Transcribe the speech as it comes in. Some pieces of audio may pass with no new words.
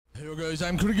Hello guys,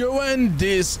 I'm Kurigo and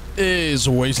this is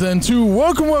Wasteland 2.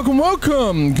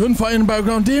 Welcome! Gunfire in the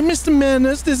background. Dear Mr.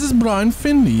 Menace, this is Brian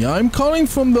Finley. I'm calling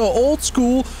from the old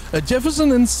school at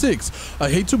Jefferson and 6.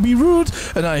 I hate to be rude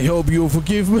and I hope you'll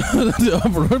forgive me the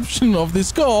interruption of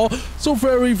this call. So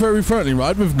very friendly,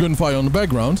 right? With gunfire on the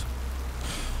background.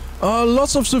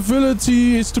 Lots of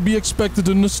civility is to be expected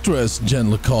under stress,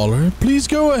 gentle caller. Please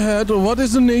go ahead. What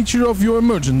is the nature of your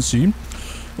emergency?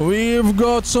 We've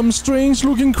got some strange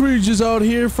looking creatures out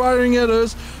here firing at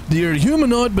us. They're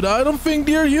humanoid, but I don't think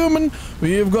they're human.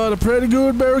 We've got a pretty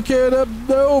good barricade up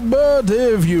though, but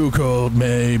if you could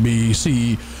maybe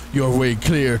see your way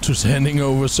clear to sending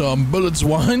over some bullets,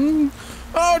 wine.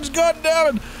 Oh,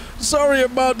 goddammit! Sorry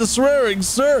about the swearing,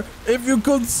 sir. If you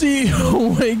could see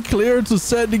your way clear to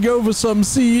sending over some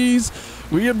CEs,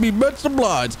 we'd be much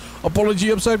obliged. Apology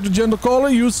upside to gentle caller.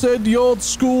 You said the old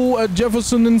school at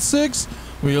Jefferson and 6.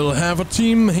 We'll have a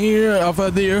team here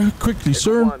over there. Quickly,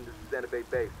 sir.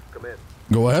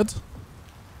 Go ahead.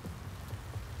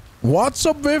 What's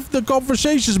up with the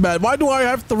conversations, man? Why do I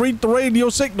have to read the radio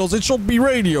signals? It should be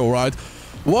radio, right?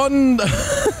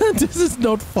 This is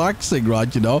not faxing,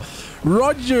 right, you know?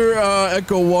 Roger,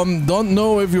 Echo 1. Don't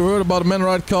know if you heard about a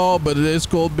Mannerite call, but it is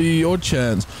called Be Your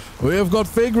Chance. We have got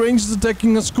fake rangers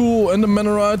attacking a school and the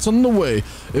Mannerites on the way.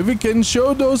 If we can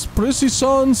show those prissy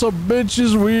sons of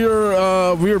bitches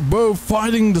we're both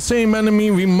fighting the same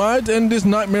enemy, we might end this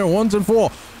nightmare once and for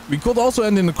all. We could also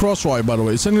end in the crossfire, by the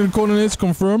way. Sending the coordinates,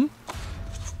 confirm.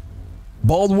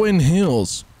 Baldwin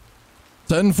Hills.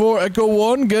 10-4 Echo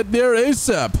 1, get there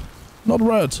ASAP. Not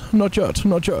red, not yet.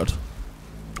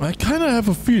 I kinda have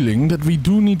a feeling that we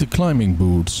do need the climbing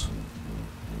boots.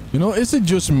 You know, is it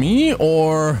just me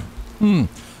or...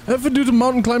 Have to do the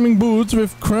mountain climbing boots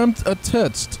with cramped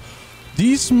attached.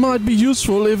 These might be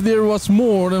useful if there was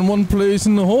more than one place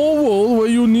in the whole world where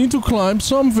you need to climb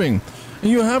something.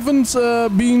 And you haven't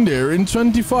been there in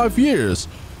 25 years.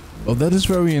 Well, that is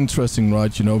very interesting,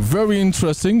 right? You know, very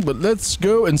interesting. But let's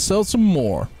go and sell some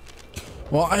more.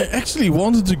 Well, I actually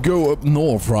wanted to go up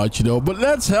north, right? You know, but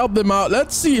let's help them out.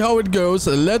 Let's see how it goes.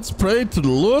 And let's pray to the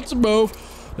Lords above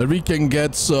that we can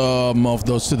get some of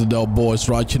those Citadel boys,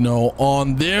 right, you know,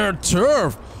 on their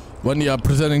turf when they are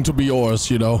pretending to be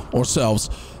yours, you know, ourselves.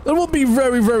 That will be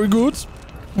very good.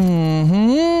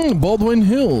 Baldwin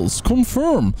Hills,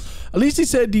 confirm. At least he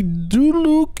said they do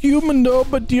look human though,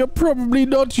 but they are probably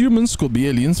not humans. Could be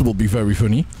aliens, it will be very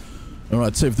funny.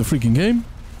 Alright, save the freaking game.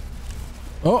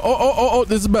 Oh,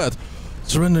 this is bad.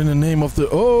 Surrender in the name of the...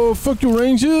 Oh, fuck you,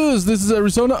 Rangers. This is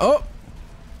Arizona. Oh.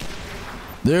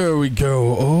 There we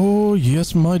go. Oh,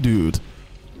 yes, my dude.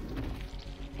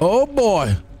 Oh,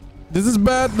 boy. This is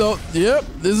bad, though. Yep,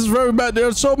 this is very bad. There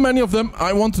are so many of them.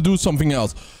 I want to do something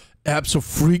else.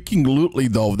 Abso-freaking-lutely,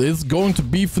 though. This is going to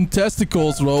be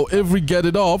fantastical, though, if we get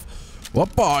it off.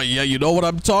 Whoppa, yeah, you know what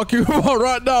I'm talking about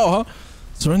right now, huh?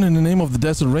 Surrender in the name of the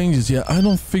Desert Rangers. Yeah, I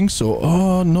don't think so.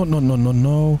 Oh,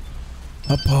 no.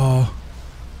 Whoppa.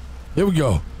 Here we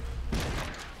go.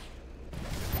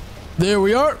 There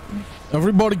we are.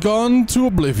 Everybody gone to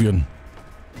oblivion.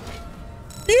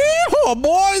 Yeehaw,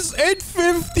 boys!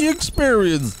 850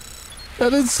 experience.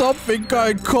 That is something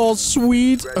I call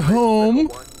sweet home.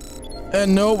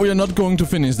 And no, we are not going to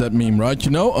finish that meme, right?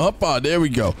 You know? There we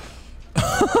go.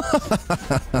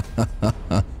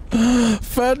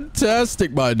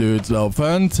 Fantastic, my dudes, though.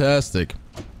 Fantastic.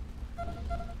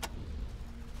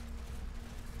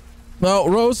 Now,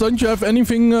 Rose, don't you have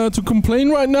anything to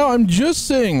complain right now? I'm just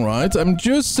saying, right?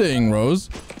 Rose.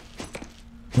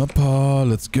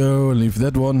 Let's go. Leave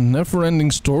that one. Never-ending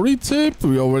story tape.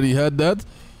 We already had that.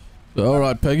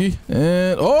 Alright, Peggy.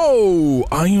 And... Oh!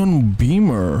 Ion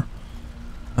Beamer.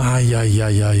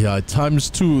 Yeah.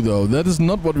 Times 2, though. That is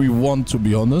not what we want, to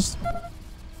be honest.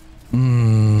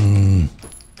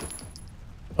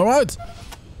 Alright.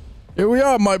 Here we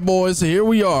are, my boys. Here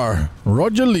we are.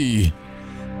 Roger Lee.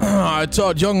 A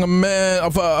tough younger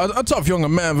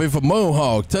man with a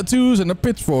mohawk, tattoos, and a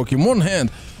pitchfork in one hand.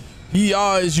 He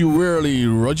eyes you wearily.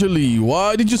 Roger Lee,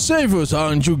 why did you save us?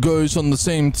 Aren't you guys on the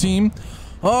same team?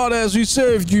 Hard as we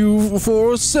saved you for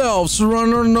ourselves,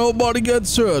 runner, nobody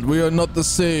gets hurt. We are not the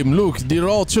same. Look, they're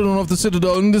all children of the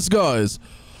Citadel in disguise.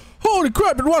 Holy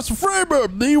crap, it was a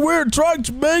frame-up! They were trying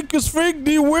to make us think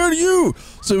they were you!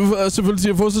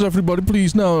 Civility forces, everybody,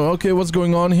 please now. Okay, what's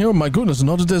going on here? My goodness,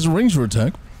 another Desert Ranger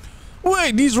attack.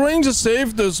 Wait, these Rangers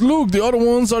saved us. Look, the other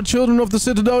ones are children of the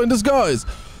Citadel in disguise.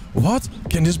 What?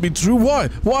 Can this be true?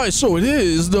 Why, so it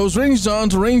is. Those Rangers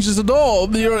aren't Rangers at all.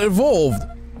 They are evolved.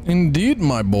 Indeed,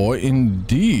 my boy,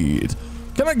 indeed.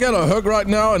 Can I get a hug right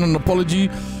now and an apology?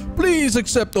 Please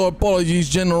accept our apologies,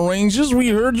 General Rangers. We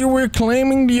heard you were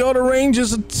claiming the other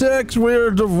Rangers' attacks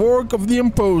were the work of the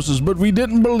imposters, but we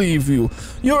didn't believe you.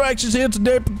 Your actions here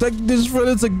today protect this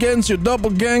village against your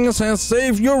doppelgangers and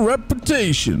save your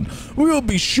reputation. We will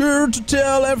be sure to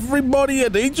tell everybody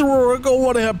at Agent Oracle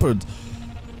what happened.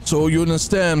 So you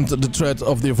understand the threat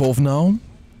of the Evolve now?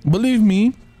 Believe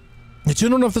me, the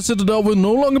children of the Citadel will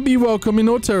no longer be welcome in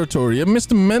our territory, and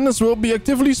Mr. Menace will be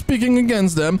actively speaking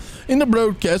against them in the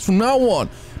broadcast from now on.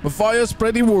 Matthias'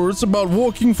 pretty words about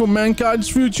working for mankind's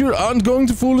future aren't going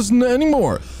to fool us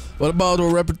anymore. What about our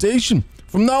reputation?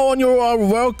 From now on, you are a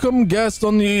welcome guest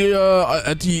on the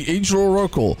at the Agent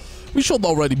Oracle. We should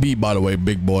already be, by the way,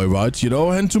 big boy, right? You know,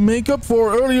 and to make up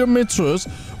for earlier mistrust,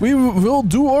 we will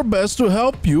do our best to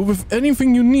help you with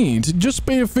anything you need. Just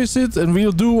pay a visit and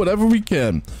we'll do whatever we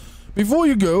can. Before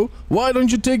you go, why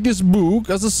don't you take this book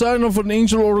as a sign of an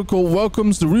Angel Oracle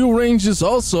welcomes the real Rangers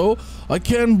also. I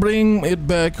can't bring it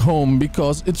back home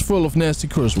because it's full of nasty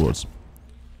curse words.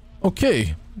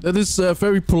 Okay, that is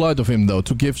very polite of him though,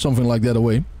 to give something like that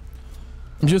away.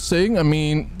 I'm just saying, I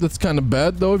mean, that's kind of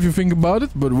bad though if you think about it,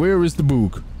 but where is the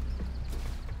book?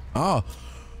 Ah.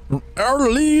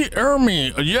 Early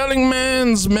Ermy, a yelling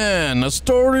man's man. A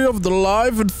story of the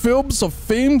life and films of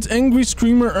famed angry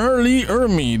screamer Early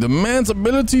Ermy. The man's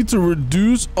ability to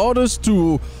reduce others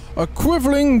to a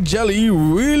quivering jelly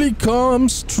really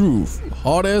comes true.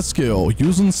 Hard ass skill,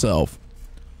 using self.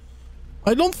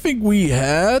 I don't think we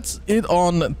had it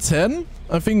on 10.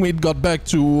 I think we got back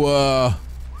to,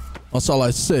 what shall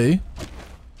I say?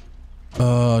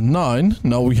 9.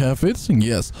 Now we have it,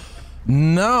 yes.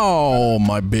 Now,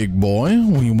 my big boy,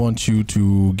 we want you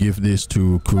to give this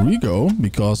to Kurigo,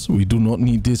 because we do not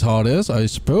need this hard ass, I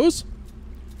suppose.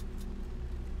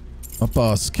 Up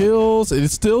our skills, it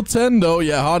is still 10 though,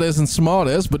 yeah, hard ass and smart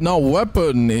ass, but now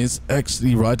weapon is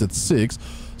actually right at 6.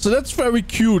 So that's very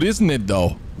cute, isn't it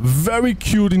though? Very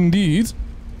cute indeed.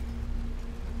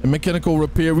 And mechanical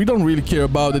repair, we don't really care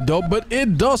about it though, but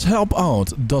it does help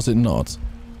out, does it not?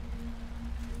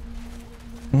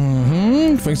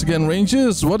 Thanks again,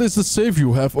 Rangers. What is the save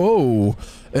you have? Oh,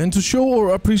 and to show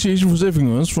our appreciation for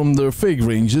saving us from the fake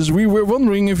Rangers, we were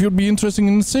wondering if you'd be interested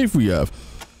in the save we have.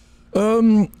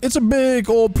 It's a big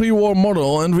old pre-war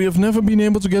model, and we have never been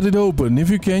able to get it open. If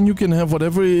you can have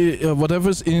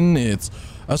whatever's in it.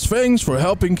 As thanks for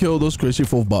helping kill those crazy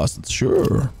wolf bastards.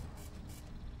 Sure.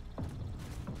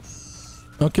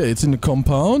 Okay, it's in the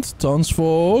compound.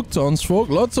 Townsfolk,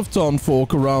 lots of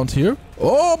townfolk around here.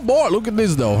 Oh boy, look at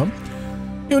this though, huh?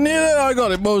 You need it, I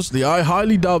got it mostly. I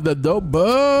highly doubt that though,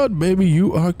 but maybe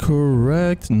you are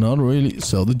correct. Not really.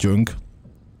 Sell the junk.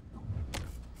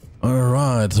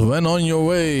 Alright, when on your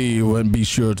way, be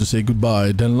sure to say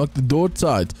goodbye. Then lock the door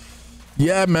tight.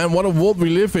 Yeah man, what a world we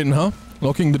live in, huh?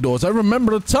 Locking the doors. I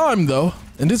remember the time though.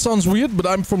 And this sounds weird, but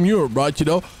I'm from Europe, right, you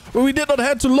know? But we did not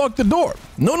have to lock the door.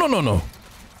 No.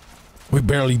 We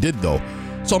barely did though.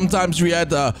 Sometimes we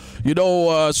had,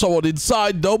 someone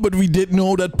inside though, but we didn't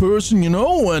know that person, you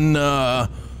know, and,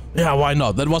 yeah, why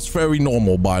not? That was very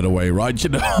normal, by the way, right, you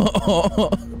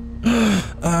know?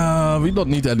 We don't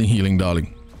need any healing,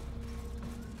 darling.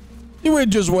 You were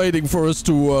just waiting for us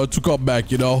to come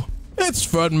back, you know? It's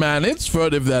fun, man, it's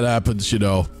fun if that happens, you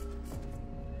know?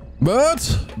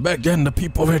 But, back then the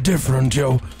people were different,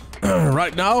 yo.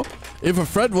 Right now, if a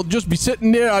friend will just be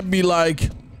sitting there, I'd be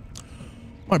like...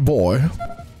 My boy,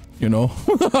 you know,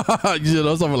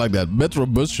 something like that. Metro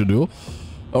bus should do.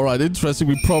 All right, interesting.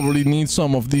 We probably need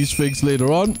some of these things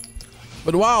later on.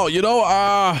 But wow, you know,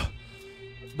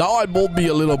 now I will be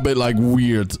a little bit like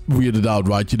weirded out,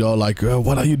 right? You know, like,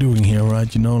 what are you doing here,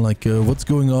 right? You know, like, what's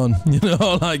going on? You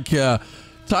know, like,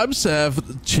 times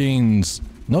have changed.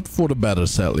 Not for the better,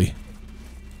 sadly.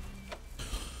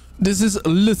 This is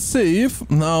Le Save.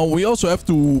 Now, we also have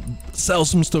to sell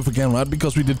some stuff again, right?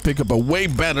 Because we did pick up a way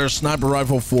better sniper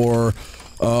rifle for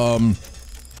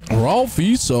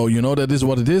Ralphie. So, you know, that is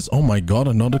what it is. Oh my god,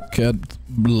 another cat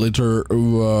litter.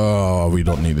 We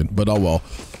don't need it, but oh well.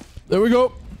 There we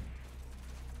go.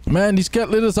 Man, these cat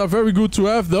litters are very good to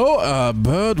have, though.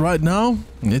 But right now,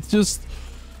 it's just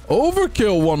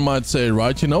overkill, one might say,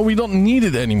 right? You know, we don't need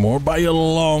it anymore by a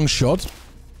long shot.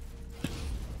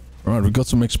 Alright, we got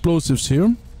some explosives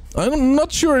here. I'm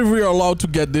not sure if we are allowed to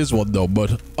get this one though,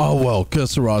 but oh well, que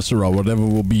sera, whatever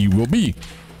will be, will be.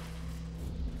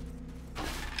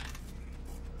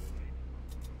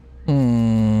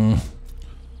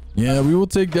 Yeah, we will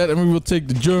take that and we will take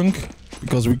the junk,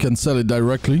 because we can sell it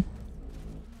directly.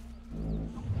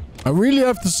 I really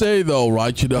have to say though,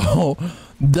 right, you know,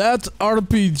 that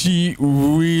RPG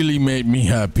really made me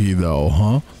happy though,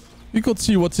 huh? You could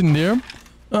see what's in there.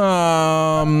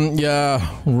 Yeah,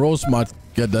 Rose might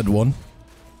get that one.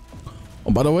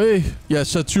 Oh, by the way, yeah,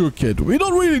 Sature Kid. We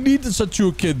don't really need the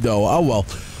Sature Kid though. Oh well.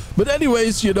 But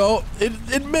anyways, you know,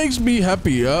 it makes me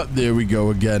happy. There we go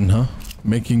again, huh?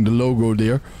 Making the logo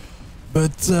there.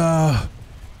 But,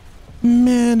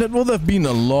 man, that would have been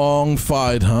a long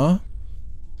fight, huh?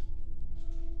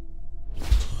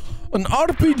 An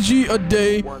RPG a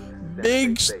day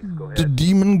makes the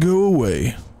demon go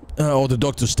away. Or the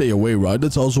doctor stay away, right?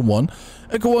 That's also one.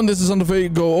 Echo 1, this is on the way.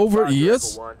 Go over.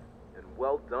 Yes. Echo 1, and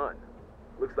well done.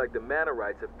 Looks like the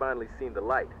Manorites have finally seen the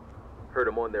light. Heard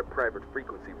them on their private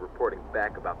frequency reporting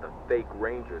back about the fake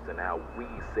Rangers and how we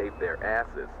saved their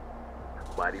asses.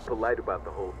 Mighty polite about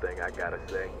the whole thing, I gotta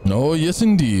say. Oh, yes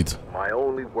indeed. My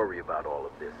only worry about all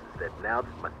of this is that now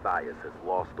that Matthias has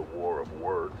lost the war of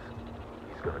words,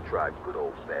 he's gonna try good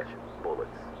old-fashioned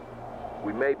bullets.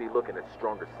 We may be looking at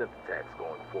stronger synth-attacks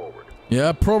going forward.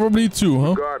 Yeah, probably too,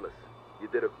 huh? Regardless, you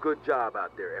did a good job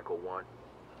out there, Echo 1.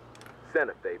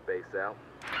 Santa Fe base out.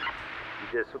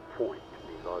 You disappoint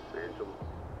me, Los Angeles.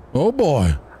 Oh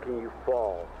boy. How can you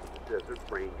fall for the Desert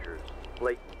Rangers'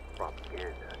 blatant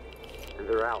propaganda and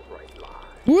their outright lies?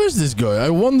 Who is this guy? I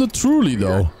wonder truly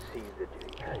though. See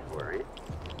that you were it.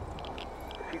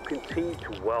 If you continue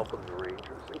to welcome the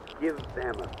Rangers and give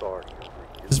them authority,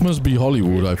 This must be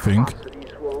Hollywood, I think.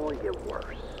 atrocities will only get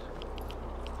worse.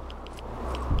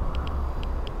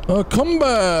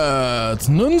 Combat!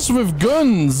 Nuns with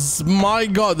guns! My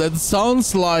god, that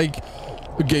sounds like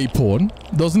a gay porn,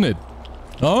 doesn't it?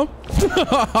 Huh?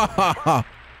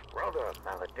 Brother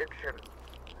Malediction,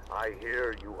 I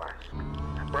hear you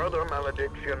ask. Brother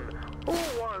Malediction, who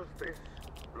was this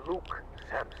Luke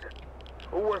Samson?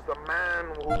 Who was the man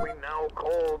who we now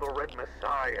call the Red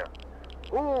Messiah?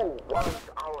 Who was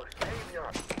our savior?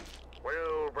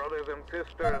 Well, brothers and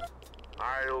sisters,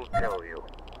 I'll tell you.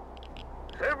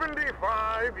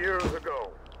 75 years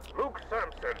ago, Luke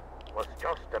Samson was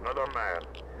just another man.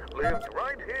 Lived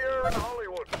right here in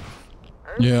Hollywood.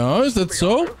 And Yeah, is that to be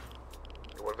so? honest,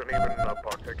 he wasn't even a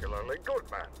particularly good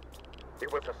man. He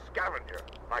was a scavenger,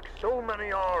 like so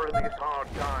many are in these hard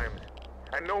times,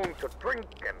 and known to drink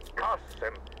and cuss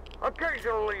and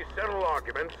occasionally settle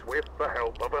arguments with the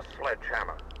help of a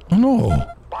sledgehammer. Oh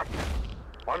no. But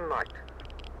one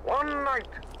night,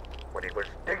 when he was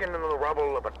digging in the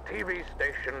rubble of a TV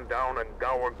station down in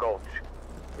Gower Gulch,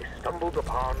 he stumbled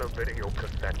upon a video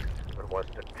cassette that was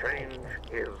to change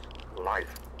his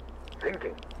life.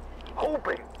 Thinking,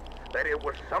 hoping that it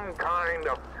was some kind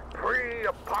of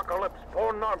pre-apocalypse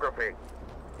pornography.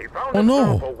 He found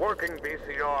himself a working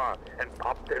VCR and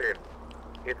popped it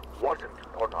in. It wasn't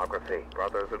pornography,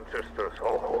 brothers and sisters.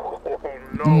 Oh,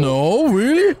 no. No,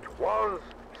 really? It was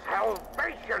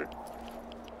salvation.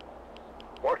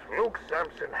 What Luke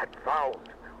Samson had found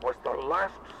was the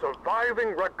last surviving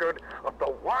record of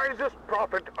the wisest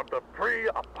prophet of the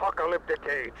pre-apocalyptic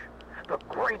age, the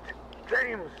great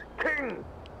James King.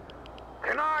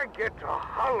 Can I get a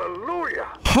hallelujah?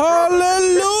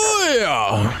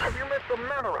 Hallelujah! Have you met the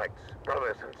Manorites,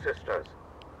 brothers and sisters?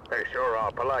 They sure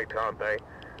are polite, aren't they?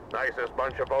 Nicest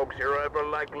bunch of folks you're ever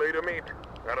likely to meet.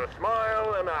 Got a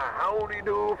smile and a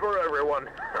howdy-do for everyone.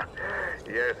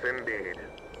 Yes, indeed.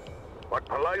 But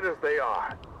polite as they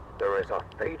are, there is a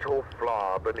fatal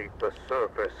flaw beneath the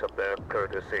surface of their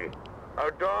courtesy.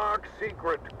 A dark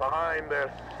secret behind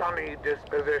their sunny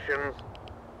dispositions.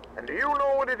 And do you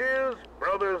know what it is,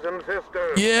 brothers and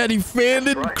sisters? Yeah,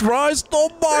 defended Right. Christ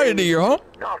Almighty, huh?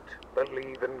 Not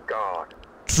believe in God.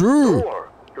 True. Or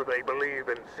do they believe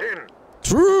in sin?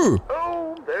 True.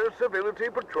 Oh, their civility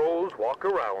patrols walk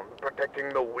around, protecting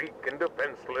the weak and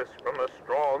defenseless from the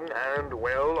strong and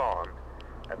well-armed.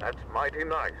 And that's mighty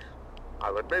nice.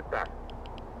 I'll admit that.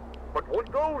 But would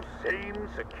those same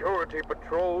security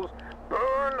patrols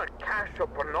burn a cache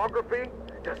of pornography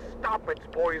to stop its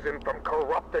poison from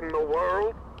corrupting the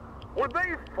world? Would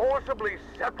they forcibly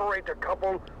separate a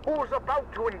couple who was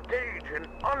about to engage in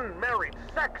unmarried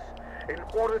sex in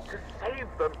order to save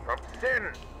them from sin?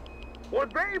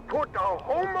 Would they put a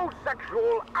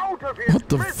homosexual out of his What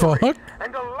the misery fuck?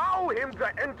 and allow him to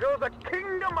enter the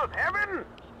kingdom of heaven?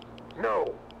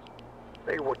 No,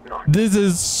 they would not. This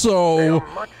is They so... are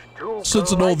much too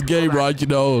Such an polite old for game, that. right? You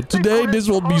know, They today couldn't this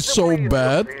will be so possibly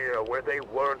bad. interfere where they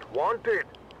weren't wanted.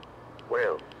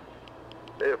 Well,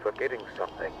 they're forgetting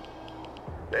something.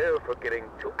 They're forgetting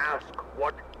to ask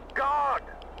what God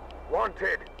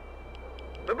wanted.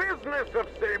 The business of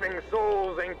saving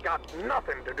souls ain't got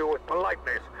nothing to do with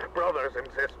politeness, brothers and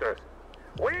sisters.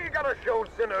 We gotta show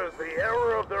sinners the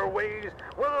error of their ways,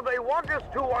 whether they want us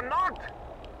to or not.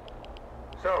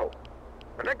 So,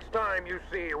 The next time you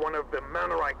see one of the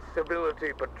Manorite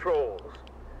civility patrols,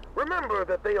 remember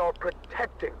that they are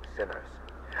protecting sinners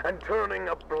and turning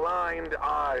a blind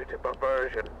eye to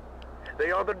perversion.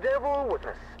 They are the devil with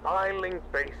a smiling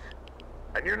face.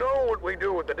 And you know what we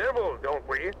do with the devil, don't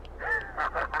we?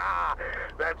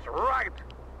 That's right.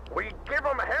 We give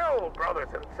them hell, brothers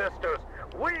and sisters.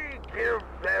 We give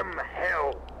them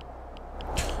hell.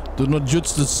 Do not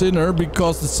judge the sinner,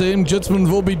 because the same judgment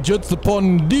will be judged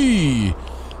upon thee.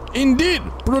 Indeed,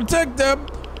 protect them,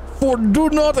 for do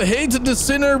not hate the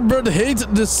sinner, but hate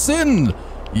the sin.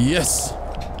 Yes.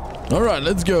 Alright,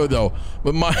 let's go though.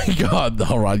 But my god,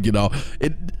 alright, you know,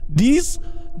 these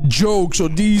jokes or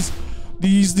these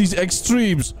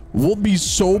extremes will be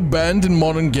so banned in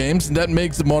modern games, and that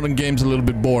makes the modern games a little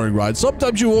bit boring, right?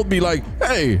 Sometimes you will be like,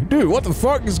 hey, dude, what the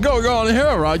fuck is going on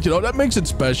here, right? You know, that makes it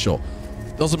special.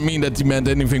 Doesn't mean that he meant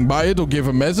anything by it or give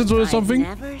a message or something.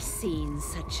 I've never seen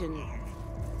such an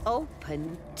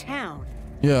open town.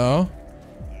 Yeah.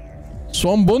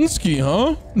 Swampbunski,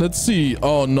 huh? Let's see.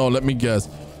 Oh no, let me guess.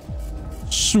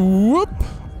 Swoop.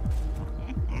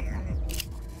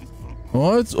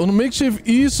 Alright, on a makeshift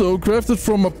easel crafted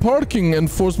from a parking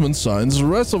enforcement signs, the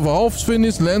rest of a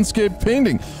half-finished landscape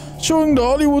painting, showing the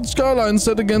Hollywood skyline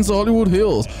set against the Hollywood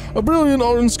hills. A brilliant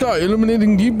orange sky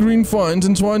illuminating deep green vines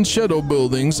entwined shadow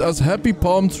buildings as happy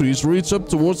palm trees reach up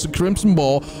towards the crimson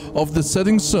ball of the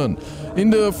setting sun. In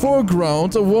the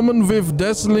foreground, a woman with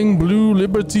dazzling blue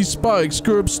Liberty spikes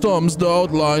curb stomps the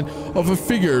outline of a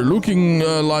figure, looking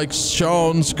like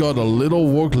Sean's got a little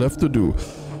work left to do.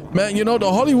 Man, you know, the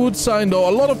Hollywood sign though,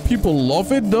 a lot of people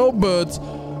love it though, but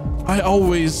I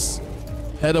always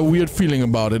had a weird feeling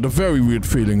about it, a very weird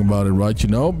feeling about it, right, you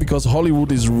know? Because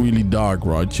Hollywood is really dark,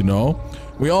 right, you know?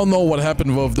 We all know what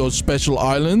happened with those special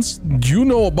islands. You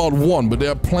know about one, but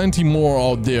there are plenty more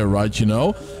out there, right, you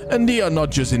know? And they are not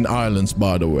just in islands,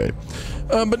 by the way.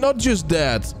 But not just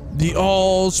that, they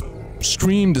all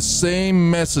scream the same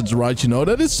message, right, you know?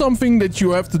 That is something that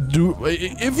you have to do.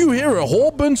 If you hear a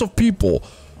whole bunch of people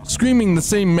screaming the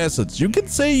same message, you can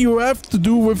say you have to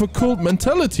do with a cult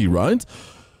mentality, right?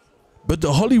 But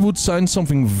the Hollywood sign,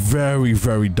 something very,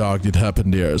 very dark did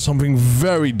happen there. Something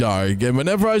very dark. And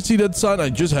whenever I see that sign, I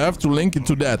just have to link it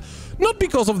to that. Not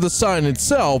because of the sign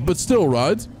itself, but still,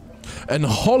 right? And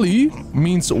Holly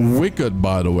means wicked,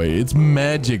 by the way. It's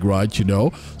magic, right, you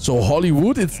know? So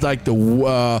Hollywood, it's like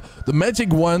the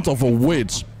magic wand of a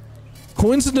witch.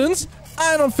 Coincidence?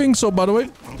 I don't think so, by the way.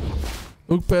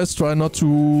 Look past, try not to...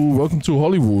 Welcome to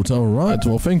Hollywood. Alright,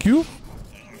 well, thank you.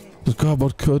 The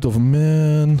cardboard cut of a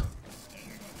man.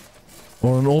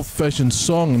 Or an old-fashioned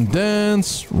song and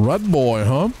dance. Rat boy,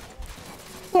 huh?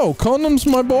 Oh, condoms,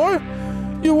 my boy?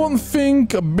 You wouldn't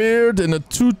think a beard and a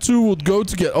tutu would go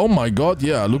together. Oh my god,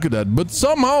 yeah, look at that. But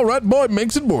somehow Rat boy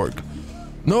makes it work.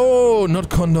 No, not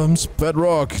condoms,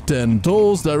 bedrock, 10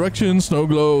 tools, directions, snow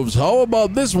globes. How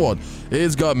about this one?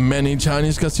 It's got many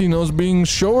Chinese casinos being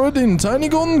showered in tiny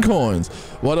golden coins.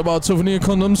 What about souvenir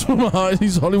condoms from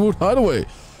Heidi's Hollywood Hideaway?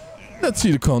 Let's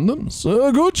see the condoms.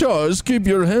 Good choice. Keep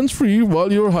your hands free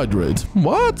while you're hydrated.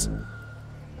 What?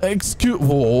 Excuse...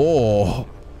 Whoa.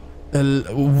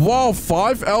 Wow,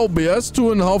 5 lbs,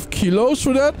 2.5 kilos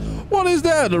for that? What is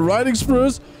that? A Ride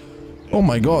Express? Oh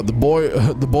my god, the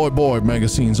boy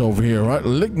magazine's over here, right?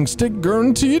 Licking stick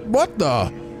guaranteed? What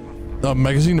the? A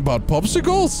magazine about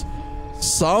popsicles?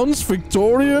 Sounds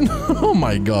Victorian? Oh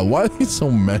my god, why are there so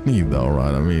many though,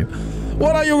 right? I mean,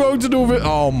 what are you going to do with...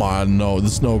 Oh my, no, the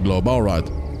snow globe, alright.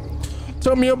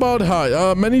 Tell me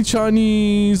about many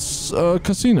Chinese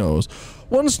casinos.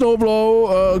 One snow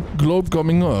globe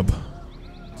coming up.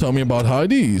 Tell me about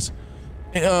Heidi's.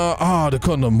 The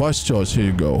condom, wise choice, here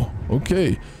you go.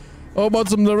 Okay. How about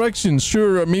some directions?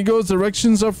 Sure, amigos,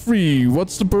 directions are free.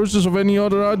 What's the purchase of any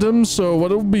other items? So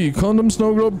what it will be? Condom,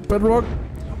 snow globe, bedrock?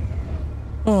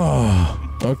 Ah,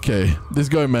 okay. This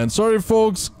guy, man. Sorry,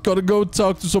 folks. Gotta go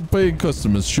talk to some paying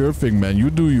customers. Sure thing, man. You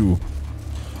do you.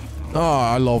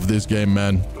 Ah, I love this game,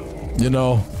 man. You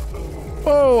know.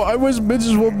 Oh, I wish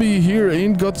bitches would be here.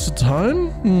 Ain't got the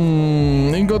time?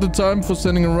 Ain't got the time for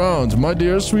standing around. My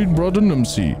dear sweet brother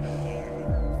Numsy.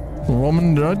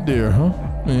 Woman right there, huh?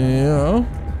 Yeah.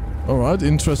 Alright,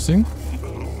 interesting.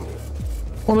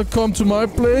 Wanna come to my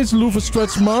place? Louvre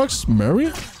stretch marks? Mary?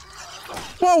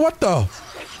 Whoa, what the?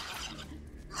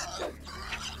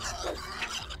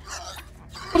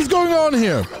 What is going on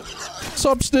here?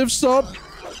 Stop, stiff, stop.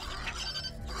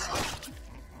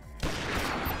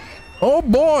 Oh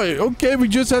boy, okay, we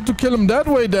just had to kill him that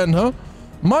way then, huh?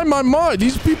 My,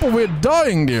 these people were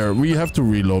dying there. We have to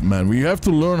reload, man. We have to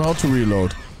learn how to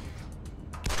reload.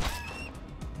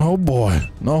 Oh boy.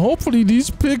 Now hopefully these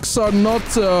pigs are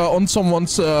not on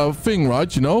someone's thing,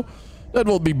 right? You know? That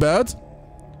will be bad.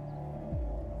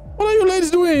 What are you ladies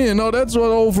doing here? Now that's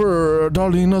what over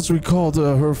Darlene has recalled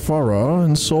her Farah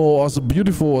and saw as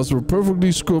beautiful as her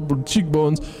perfectly sculpted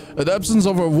cheekbones. The absence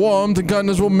of her warmth and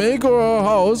kindness will make her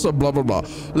house, blah blah blah.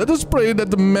 Let us pray that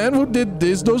the man who did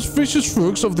this, those vicious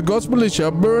thugs of the God's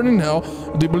militia, burn in hell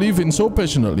they believe in so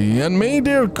passionately, and may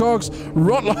their cocks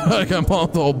rot like a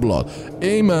mouth of blood.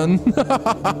 Amen.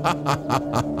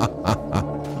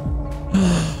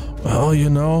 Well, you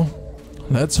know,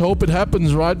 let's hope it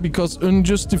happens, right? Because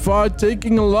unjustified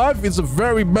taking a life is a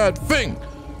very bad thing.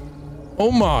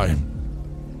 Oh my.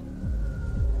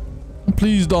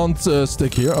 Please don't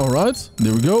stick here. All right.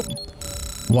 There we go.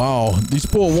 Wow. These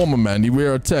poor women, man. They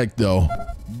were attacked, though.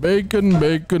 Bacon,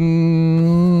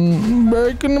 bacon.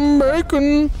 Bacon,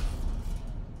 bacon.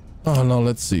 Oh, no.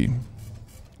 Let's see.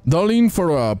 Darlene for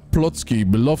Plotsky,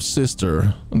 beloved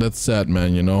sister. That's sad,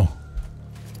 man, you know.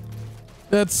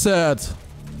 That's sad.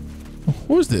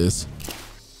 Who is this?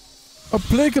 A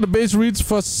plague at the base reads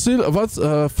Facili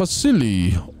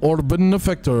or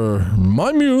benefactor.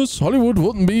 My muse, Hollywood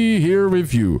wouldn't be here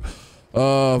with you.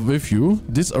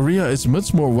 This area is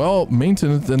much more well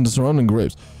maintained than the surrounding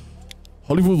graves.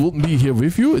 Hollywood wouldn't be here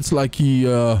with you? It's like he,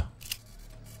 you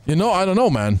know, I don't know,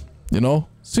 man. You know,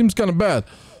 seems kind of bad.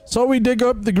 So we dig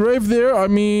up the grave there. I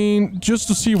mean, just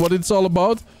to see what it's all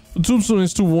about. The tombstone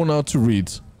is too worn out to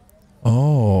read.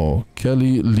 Oh,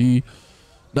 Kelly Lee.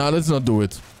 Nah, let's not do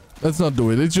it. Let's not do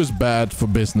it. It's just bad for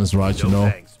business, right? You know.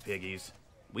 Thanks, piggies.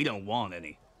 We don't want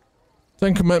any.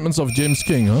 10 Commandments of James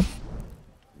King, huh?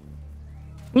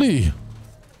 Lee.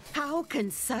 How can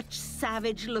such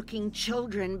savage-looking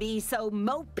children be so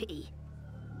mopey?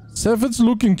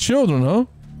 Savage-looking children, huh?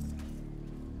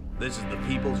 This is the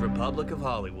People's Republic of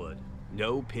Hollywood.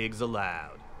 No pigs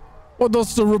allowed. What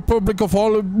does the Republic of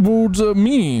Hollywood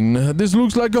mean? This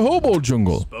looks like a hobo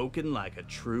jungle. Spoken like a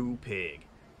true pig.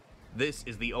 This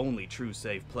is the only true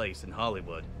safe place in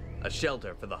Hollywood. A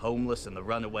shelter for the homeless and the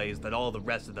runaways that all the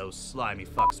rest of those slimy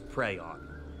fucks prey on.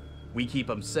 We keep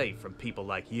them safe from people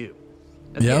like you.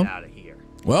 Let's get out of here.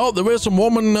 Well, there were some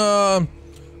woman a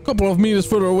couple of meters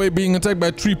further away being attacked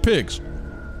by 3 pigs.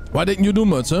 Why didn't you do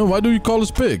much, huh? Why do you call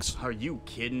us pigs? Are you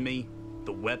kidding me?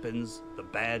 The weapons, the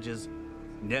badges.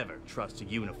 Never trust a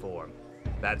uniform.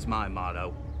 That's my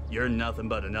motto. You're nothing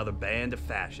but another band of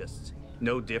fascists.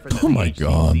 No different than the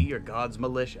HCC or God's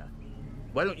militia.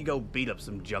 Why don't you go beat up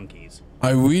some junkies?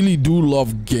 I really do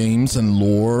love games and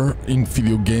lore in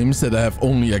video games that have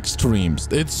only extremes.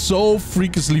 It's so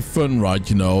freakishly fun, right?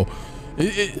 You know.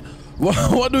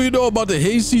 What do you know about the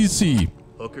HCC?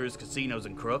 Hookers, casinos,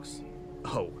 and crooks?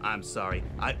 Oh, I'm sorry.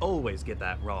 I always get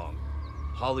that wrong.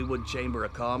 Hollywood Chamber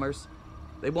of Commerce?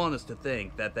 They want us to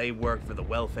think that they work for the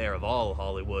welfare of all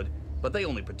Hollywood, but they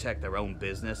only protect their own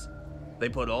business. They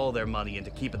put all their money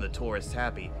into keeping the tourists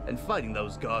happy and fighting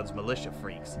those God's militia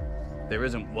freaks. There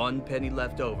isn't one penny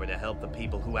left over to help the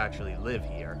people who actually live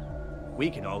here. We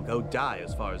can all go die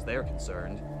as far as they're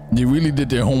concerned. They really did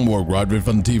their homework, right, with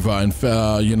Antifa and,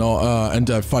 you know,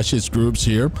 anti-fascist groups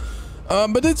here.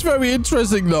 But it's very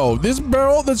interesting, though. This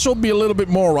barrel, that should be a little bit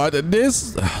more, right? And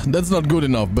this, that's not good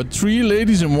enough. But 3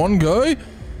 ladies and 1 guy?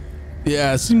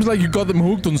 Yeah, seems like you got them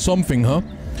hooked on something, huh?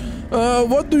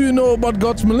 What do you know about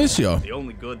God's militia? The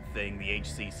only good thing the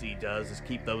HCC does is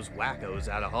keep those wackos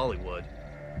out of Hollywood.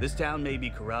 This town may be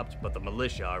corrupt, but the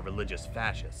militia are religious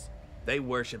fascists. They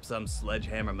worship some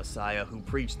sledgehammer messiah who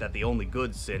preached that the only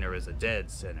good sinner is a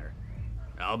dead sinner.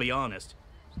 I'll be honest,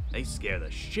 they scare the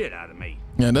shit out of me.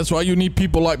 Yeah, that's why you need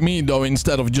people like me, though,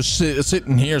 instead of just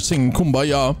sitting here singing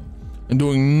Kumbaya and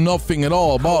doing nothing at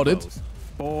all about it.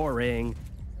 Boring.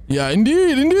 Yeah,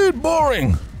 indeed,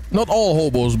 boring. Not all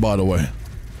hobos, by the way.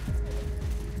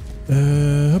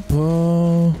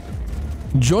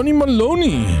 Johnny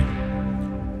Maloney.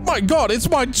 My God, it's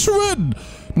my twin.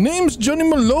 Name's Johnny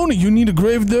Maloney. You need a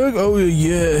grave dig? Oh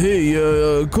yeah.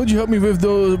 Hey, could you help me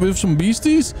with some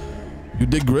beasties? You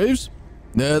dig graves?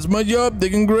 That's my job,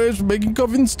 digging graves, making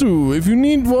coffins too. If you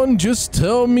need one, just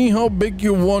tell me how big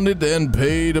you want it and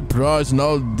pay the price, and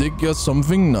I'll dig you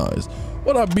something nice.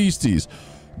 What are beasties?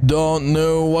 Don't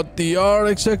know what they are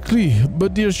exactly,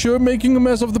 but they're sure making a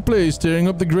mess of the place, tearing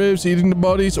up the graves, eating the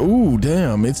bodies. Ooh,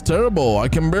 damn, it's terrible. I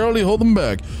can barely hold them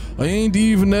back. I ain't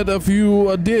even had a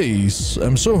few days.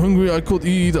 I'm so hungry I could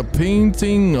eat a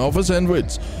painting of a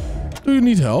sandwich. Do you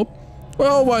need help?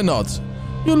 Well, why not?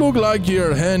 You look like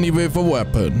you're handy with a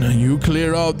weapon. You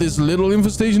clear out this little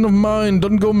infestation of mine.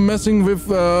 Don't go messing with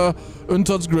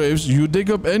untouched graves. You dig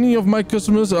up any of my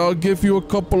customers, I'll give you a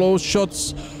couple of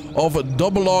shots of a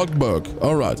double log bug.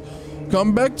 Alright.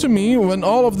 Come back to me when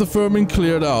all of the vermin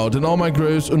cleared out and all my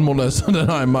graves unmolested, and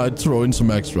I might throw in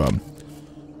some extra.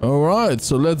 Alright,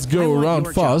 so let's go around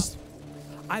fast.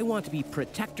 I want to be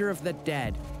protector of the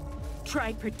dead.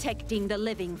 Try protecting the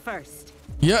living first.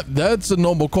 Yeah, that's a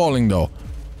noble calling though.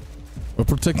 But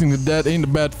protecting the dead ain't a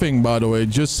bad thing, by the way.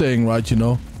 Just saying, right, you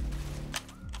know.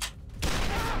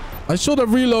 I should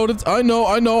have reloaded. I know.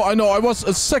 I was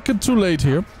a second too late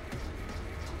here.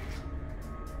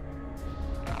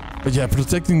 But yeah,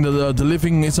 protecting the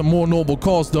living is a more noble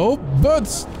cause though. But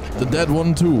the dead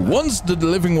one too. Once the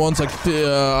living ones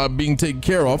are being taken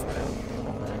care of,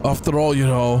 after all, you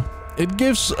know, it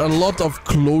gives a lot of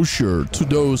closure to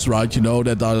those, right, you know,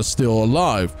 that are still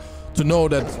alive. To know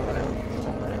that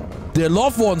their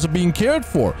loved ones are being cared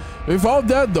for. Without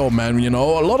that though, man, you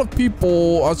know, a lot of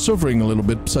people are suffering a little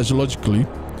bit psychologically.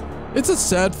 It's a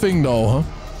sad thing though, huh?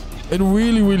 It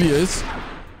really, really is.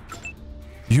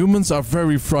 Humans are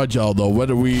very fragile though,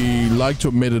 whether we like to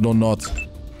admit it or not.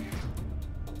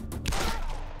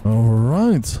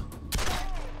 Alright.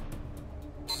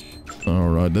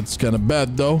 Alright, that's kind of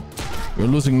bad though. We're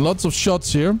losing lots of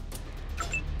shots here.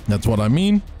 That's what I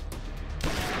mean.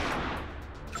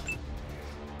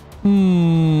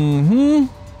 And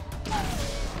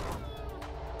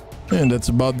that's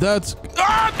about that.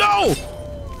 Ah, no!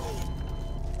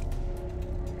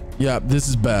 Yeah, this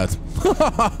is bad.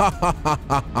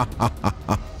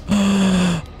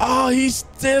 Oh, he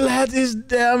still had his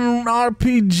damn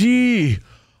RPG.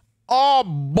 Oh,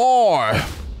 boy.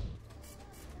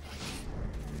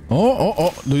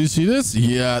 Oh, do you see this?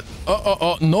 Yeah.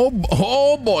 No.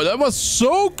 Oh, boy, that was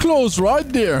so close right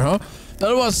there, huh?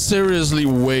 That was seriously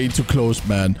way too close,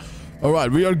 man. All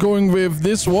right, we are going with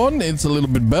this one. It's a little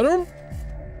bit better.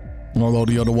 Although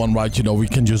the other one, right, you know, we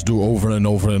can just do over and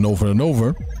over and over and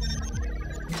over.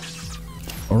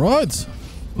 All right,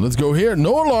 let's go here.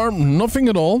 No alarm, nothing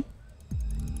at all.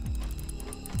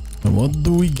 And what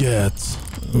do we get?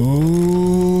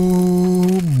 Oh,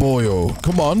 boyo.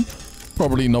 Come on.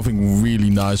 Probably nothing really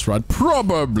nice, right?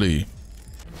 Probably.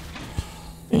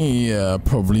 Yeah,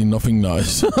 probably nothing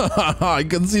nice. I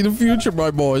can see the future,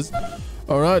 my boys.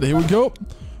 Alright, here we go.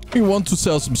 We want to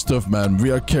sell some stuff, man.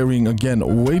 We are carrying,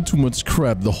 again, way too much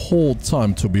crap the whole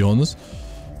time, to be honest.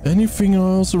 Anything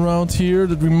else around here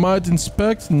that we might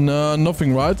inspect? Nah,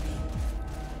 nothing, right?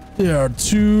 There are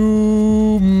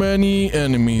too many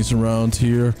enemies around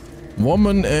here.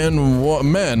 Woman and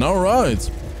man, alright.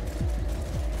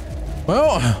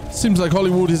 Well, seems like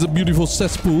Hollywood is a beautiful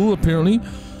cesspool, apparently.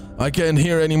 I can't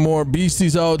hear any more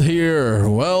beasties out here.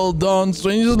 Well done,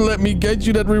 strangers. Let me get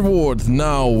you that reward.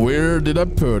 Now, where did I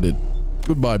put it?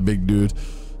 Goodbye, big dude.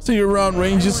 See you around,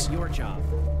 Rangers. Your job.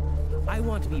 I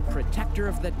want to be protector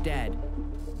of the dead.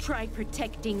 Try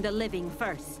protecting the living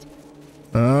first.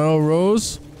 Oh,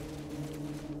 Rose.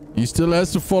 He still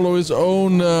has to follow his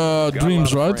own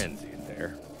dreams, right?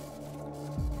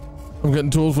 I'm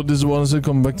getting told for this one. I said,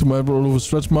 come back to my leave a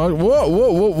stretch mark. Whoa,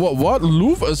 what?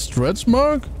 Leave a stretch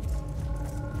mark?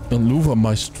 And leave on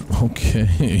my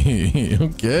okay.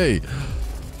 Okay.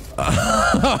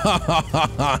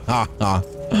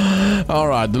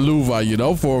 Alright, the louver, you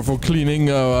know, for cleaning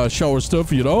shower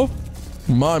stuff, you know.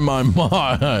 My.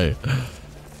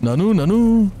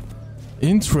 Nanu.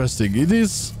 Interesting. It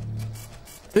is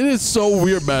so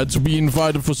weird, man, to be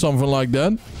invited for something like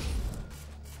that.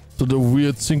 To the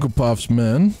weird psychopaths,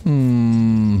 man.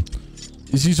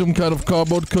 Is he some kind of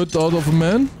cardboard cut out of a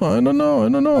man? I don't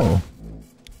know.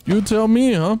 You tell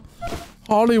me, huh?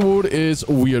 Hollywood is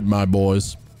weird, my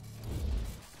boys.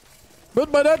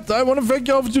 But by that, I want to thank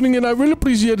you all for tuning in. I really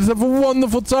appreciate it. Have a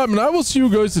wonderful time. And I will see you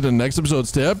guys in the next episode.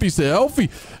 Stay happy, stay healthy.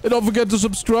 And don't forget to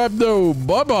subscribe, though.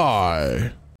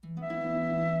 Bye-bye.